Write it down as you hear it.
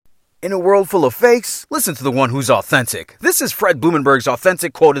In a world full of fakes, listen to the one who's authentic. This is Fred Blumenberg's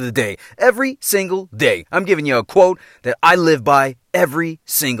authentic quote of the day. Every single day, I'm giving you a quote that I live by every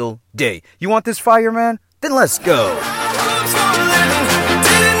single day. You want this fire, man? Then let's go.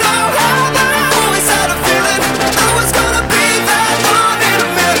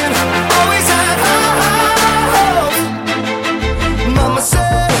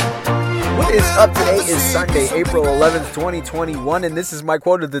 What is up? Today is Sunday, April 11th, 2021, and this is my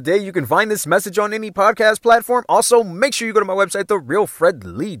quote of the day. You can find this message on any podcast platform. Also, make sure you go to my website,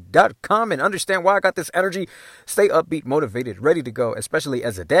 therealfredlee.com, and understand why I got this energy. Stay upbeat, motivated, ready to go, especially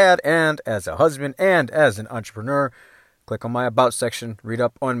as a dad and as a husband and as an entrepreneur. Click on my About section, read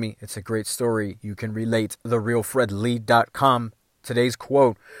up on me. It's a great story. You can relate, therealfredlee.com. Today's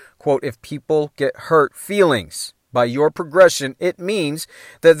quote, if people get hurt feelings by your progression, it means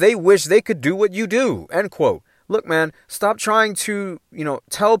that they wish they could do what you do, end quote. Look, man, stop trying to,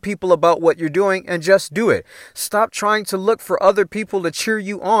 tell people about what you're doing and just do it. Stop trying to look for other people to cheer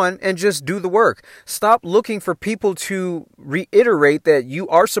you on and just do the work. Stop looking for people to reiterate that you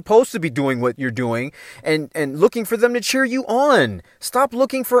are supposed to be doing what you're doing and looking for them to cheer you on. Stop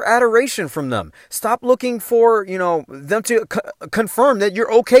looking for adoration from them. Stop looking for, them to confirm that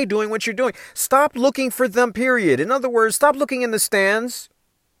you're okay doing what you're doing. Stop looking for them, period. In other words, stop looking in the stands.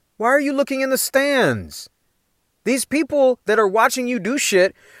 Why are you looking in the stands? These people that are watching you do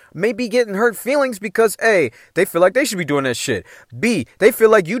shit may be getting hurt feelings because A, they feel like they should be doing that shit. B, they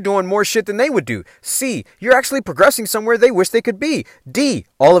feel like you doing more shit than they would do. C, you're actually progressing somewhere they wish they could be. D,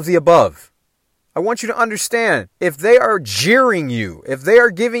 all of the above. I want you to understand, if they are jeering you, if they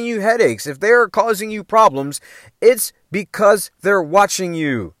are giving you headaches, if they are causing you problems, it's because they're watching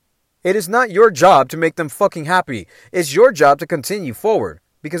you. It is not your job to make them fucking happy. It's your job to continue forward.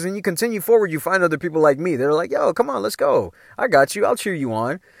 Because when you continue forward, you find other people like me. They're like, yo, come on, let's go. I got you. I'll cheer you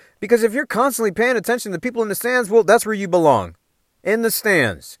on. Because if you're constantly paying attention to people in the stands, well, that's where you belong. In the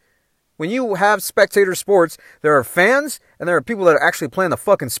stands. When you have spectator sports, there are fans and there are people that are actually playing the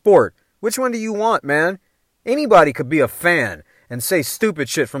fucking sport. Which one do you want, man? Anybody could be a fan and say stupid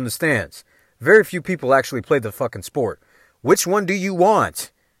shit from the stands. Very few people actually play the fucking sport. Which one do you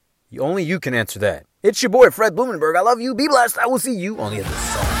want? Only you can answer that. It's your boy, Fred Blumenberg. I love you. Be blessed. I will see you on the other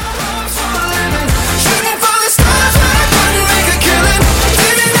side.